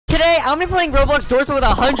today I'm gonna be playing Roblox Doors with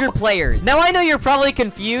 100 players. Now I know you're probably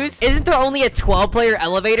confused. Isn't there only a 12-player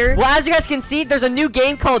elevator? Well, as you guys can see, there's a new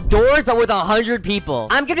game called Doors, but with 100 people.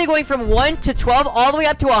 I'm gonna be going from 1 to 12 all the way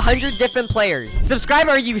up to 100 different players. Subscribe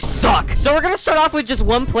or you suck. So we're gonna start off with just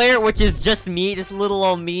one player, which is just me, just little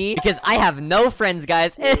old me, because I have no friends,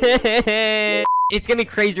 guys. It's gonna be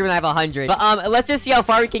crazy when I have 100. But let's just see how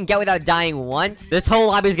far we can get without dying once. This whole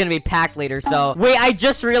lobby is gonna be packed later. So wait, I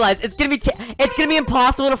just realized it's gonna be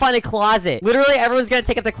impossible to find a closet. Literally, everyone's gonna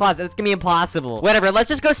take up the closet. It's gonna be impossible. Whatever. Let's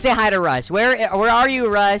just go say hi to Rush. Where are you,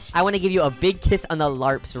 Rush? I want to give you a big kiss on the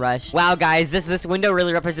larps, Rush. Wow, guys, this window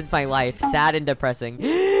really represents my life. Sad and depressing.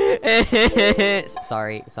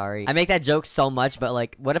 Sorry. I make that joke so much, but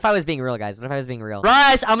like, what if I was being real, guys? What if I was being real?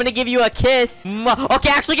 Rush, I'm gonna give you a kiss. Okay,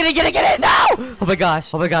 actually, get it. No! Oh my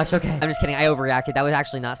gosh, okay. I'm just kidding. I overreacted. That was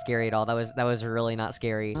actually not scary at all. That was really not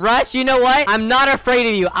scary. Rush, you know what? I'm not afraid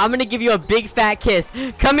of you. I'm gonna give you a big fat kiss.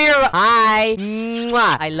 Come here. Hi.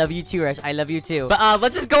 Mwah. I love you too, Rush. I love you too. But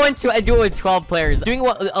let's just go into and do it with 12 players. Doing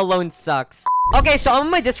what alone sucks. Okay, so I'm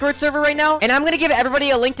on my Discord server right now, and I'm gonna give everybody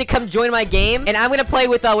a link to come join my game, and I'm gonna play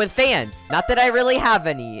with fans. Not that I really have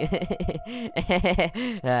any.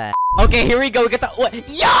 Okay, here we go. We got the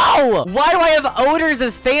yo! Why do I have odors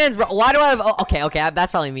as fans, bro? Why do I have okay,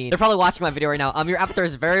 that's probably me. They're probably watching my video right now. Your avatar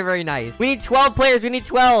is very, very nice. We need 12 players. We need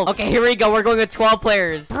 12. Okay, here we go. We're going with 12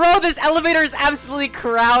 players. Bro, this elevator is absolutely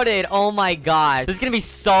crowded. Oh my god. This is gonna be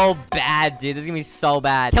so bad, dude. This is gonna be so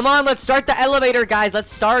bad. Come on, let's start the elevator, guys.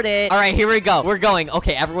 Let's start it. All right, here we go. We're going.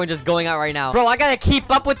 Okay, everyone just going out right now. Bro, I gotta keep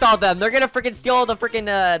up with all them. They're gonna freaking steal all the freaking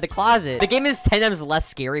the closet. The game is 10 times less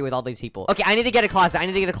scary with all these people. Okay, I need to get a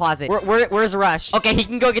closet. Where's Rush? Okay, he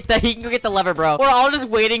can go get the lever, bro. We're all just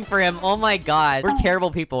waiting for him. Oh my god. We're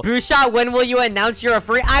terrible people. Booshot, when will you announce you're a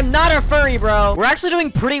furry? I'm not a furry, bro. We're actually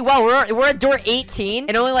doing pretty well. We're at door 18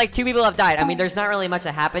 and only like 2 people have died. I mean, there's not really much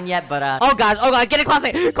that happened yet, but oh gosh, get a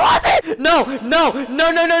closet. No.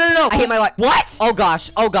 I hate my life. What? Oh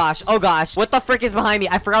gosh. What the frick is behind me?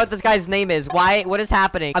 I forgot what this guy's name is. What is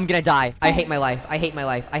happening? I'm gonna die. I hate my life.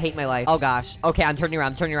 Oh gosh. Okay, I'm turning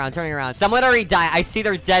around. Someone already died. I see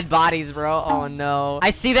their dead bodies, bro. Oh no.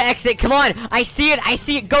 I see the exit. Come on. I see it.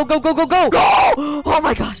 Go. Oh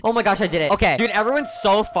my gosh, I did it. Okay, dude, everyone's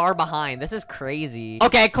so far behind. This is crazy.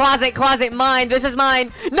 Okay, closet, mine. This is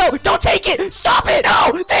mine. No, don't take it. Stop it.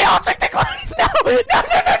 No, they all took the closet. No.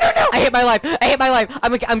 I hate my life.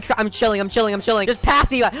 I'm chilling. Just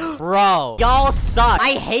pass me. Bro, y'all suck.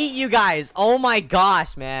 I hate you guys. Oh my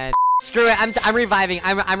gosh, man. Screw it. I'm reviving.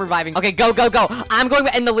 I'm reviving. Okay, go. I'm going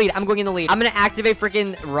in the lead. I'm gonna activate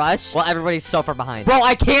freaking Rush while everybody's so far behind. Bro,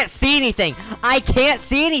 I can't see anything.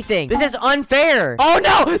 This is unfair. Oh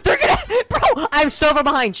no, they're gonna bro, I'm so far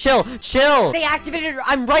behind. Chill. They activated it.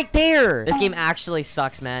 I'm right there. This game actually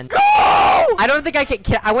sucks, man. Go! I don't think I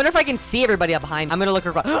can. I wonder if I can see everybody up behind. I'm gonna look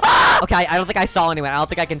around. Ah! Okay, I don't think I saw anyone. I don't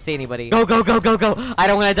think I can see anybody. Go. I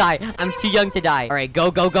don't want to die. I'm too young to die. All right, go.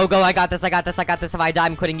 I got this. If I die,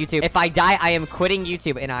 I'm quitting YouTube. If I die, I am quitting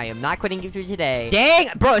YouTube, and I am not quitting YouTube today. Dang,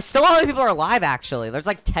 bro, still a lot of people are alive, actually. There's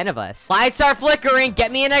like 10 of us. Lights are flickering. Get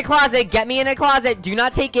me in a closet. Do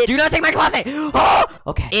not take it. Do not take my closet. Oh!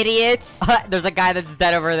 Okay. Idiots. There's a guy that's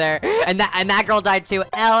dead over there. And that girl died too.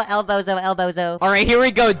 Elbozo. All right, here we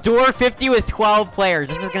go. Door 50 with 12 players.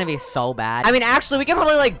 This is gonna be so bad. I mean, actually, we can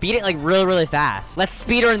probably like beat it like really fast. Let's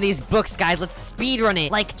speedrun these books, guys. Let's speedrun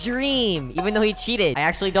it. Like Dream, even though he cheated. I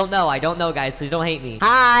actually don't know. I don't know, guys. Please don't hate me.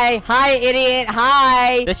 Hi, idiot.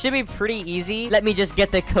 Hi. This should be pretty easy. Let me just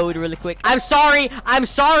get the code really quick. I'm sorry. Bro,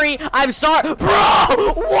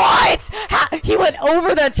 what? He went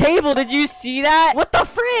over the table. Did you see that? What the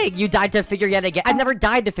frig? You died to figure yet again. I've never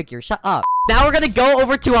died to figure. Shut up. Now we're gonna go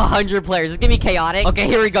over to 100 players. It's gonna be chaotic. Okay,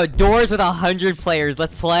 here we go. Doors with 100 players.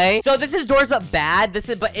 Let's play. So this is Doors but bad.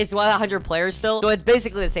 But it's 100 players still. So it's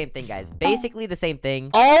basically the same thing, guys. Basically the same thing.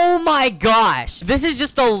 Oh my gosh. This is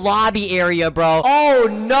just the lobby area, bro. Oh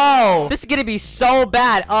no. This is gonna be so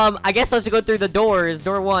bad. I guess let's go through the doors.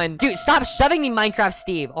 Door 1. Dude, stop shoving me, Minecraft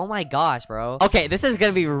Steve. Oh my gosh, bro. Okay, this is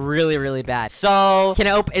gonna be really bad. So can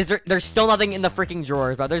I open? There's still nothing in the freaking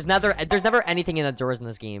drawers, bro. There's never anything in the drawers in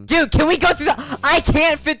this game. Dude, can we go through the? I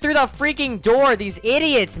can't fit through the freaking door. These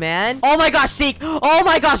idiots, man. Oh my gosh, Seek. Oh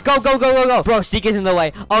my gosh, go. Bro, Seek is in the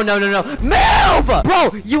way. Oh no. Move,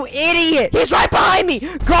 bro. You idiot. He's right behind me.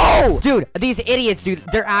 Go, dude. These idiots, dude.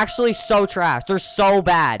 They're actually so trash. They're so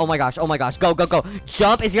bad. Oh my gosh. Go.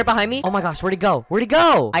 Jump. Is he right behind me? Oh my gosh, where'd he go?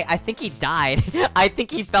 I think he died. I think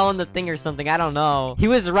he fell in the thing or something. I don't know. He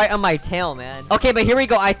was right on my tail, man. Okay, but here we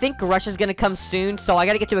go. I think Rush is gonna come soon, so I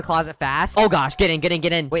gotta get to a closet fast. Oh gosh, get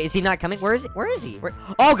in. Wait, is he not coming? Where is it? Where is he?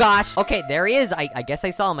 Oh, gosh. Okay, there he is. I guess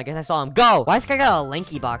I saw him. Go. Why is this guy got a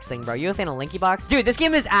Linky Box thing, bro? You a fan of Linky Box? Dude, this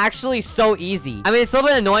game is actually so easy. I mean, it's a little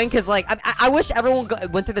bit annoying because, like, I wish everyone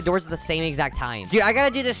went through the doors at the same exact time. Dude, I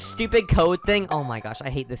gotta do this stupid code thing. Oh, my gosh. I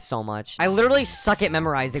hate this so much. I literally suck at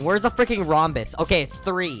memorizing. Where's the freaking rhombus? Okay, it's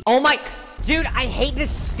 3. Oh, my... Dude, I hate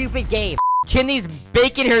this stupid game. Can these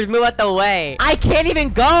bacon hairs move out the way? I can't even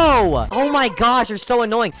go. Oh my gosh, you're so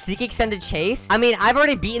annoying. Seek extended chase? I mean, I've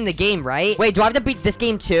already beaten the game, right? Wait, do I have to beat this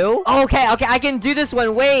game too? Oh, okay, I can do this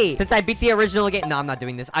one. Wait, since I beat the original game. No, I'm not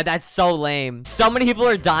doing this. That's so lame. So many people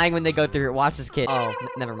are dying when they go through it. Watch this kid. Oh,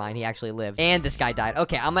 never mind. He actually lived. And this guy died.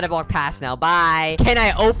 Okay, I'm gonna walk past now. Bye. Can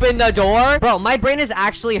I open the door? Bro, my brain is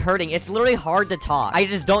actually hurting. It's literally hard to talk. I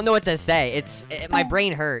just don't know what to say. My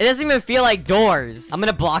brain hurts. It doesn't even feel like doors. I'm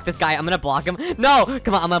gonna block this guy. I'm gonna block him. No,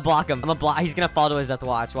 come on, I'm gonna block him. He's gonna fall to his death.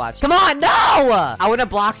 Watch. Come on, no! I wanna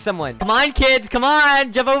block someone. Come on, kids, come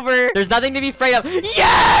on, jump over. There's nothing to be afraid of.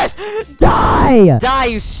 Yes! Die,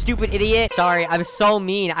 you stupid idiot. Sorry, I'm so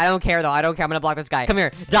mean. I don't care though. I don't care. I'm gonna block this guy. Come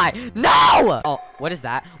here, die. No! Oh, what is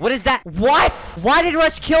that? What is that? What? Why did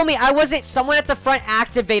Rush kill me? I wasn't. Someone at the front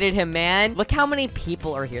activated him, man. Look how many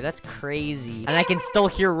people are here. That's crazy. And I can still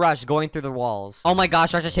hear Rush going through the walls. Oh my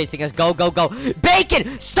gosh, Rush is chasing us. Go.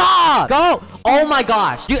 Bacon, stop! Go! Oh my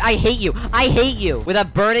gosh. Dude, I hate you. I hate you with a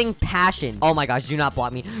burning passion. Oh my gosh, do not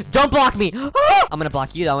block me. Don't block me. I'm gonna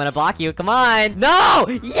block you though. I'm gonna block you. Come on. No!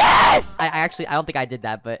 Yes! I don't think I did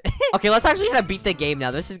that, but... Okay, let's actually try to beat the game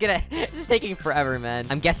now. This is taking forever, man.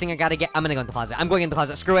 I'm guessing I'm gonna go in the closet. I'm going in the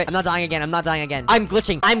closet. Screw it. I'm not dying again. I'm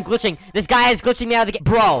glitching. This guy is glitching me out of the game.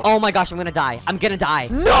 Bro. Oh my gosh, I'm gonna die.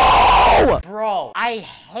 No! Bro, I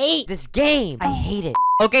hate this game. I hate it.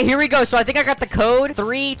 Okay, here we go. So I think I got the code.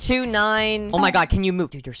 329. Oh my god, can you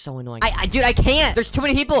move? Dude, you're so annoying. Dude, I can't. There's too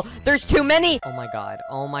many people. There's too many. Oh my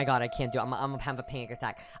god, I can't do it. I'm gonna have a panic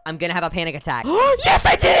attack. Yes,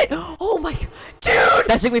 I did it. Oh my god. Dude,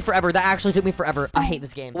 that took me forever. That actually took me forever. I hate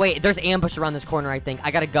this game. Wait, there's ambush around this corner, I think.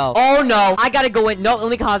 I gotta go. Oh no, I gotta go in. No,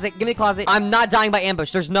 let me closet. Give me the closet. I'm not dying by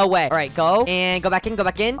ambush. There's no way. All right, go and go back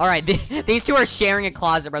in. All right, these two are sharing a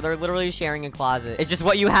closet, bro. They're literally sharing a closet. It's just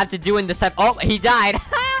what you have to do in this type. Oh, he died.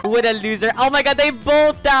 What a loser. Oh my god, they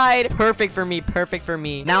both died. Perfect for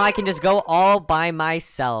me. Now I can just go all by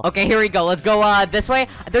myself. Okay, here we go. Let's go this way.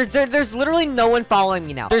 There's literally no one following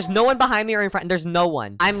me now. There's no one behind me or in front. There's no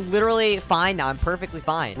one. I'm literally fine now. I'm perfectly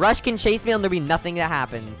fine. Rush can chase me and there'll be nothing that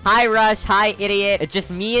happens. Hi, Rush. Hi, idiot. It's just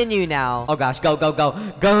me and you now. Oh gosh, go.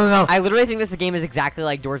 I literally think this game is exactly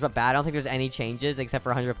like Doors but bad. I don't think there's any changes except for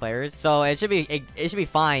 100 players. So it should be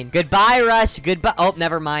fine. Goodbye, Rush. Goodbye. Oh,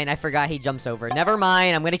 never mind. I forgot he jumps over. Never mind.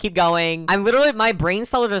 I'm gonna keep going. I'm literally, my brain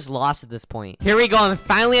cells are just lost at this point. Here we go. I'm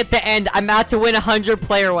finally at the end. I'm about to win 100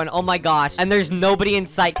 player one. Oh my gosh. And there's nobody in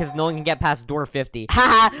sight because no one can get past door 50.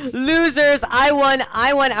 Haha, losers. I won.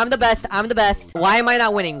 I'm the best. Why am I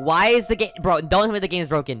not winning? Why is the game, bro? Don't tell me the game's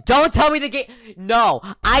broken. Don't tell me the game. No,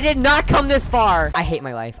 I did not come this far. I hate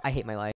my life.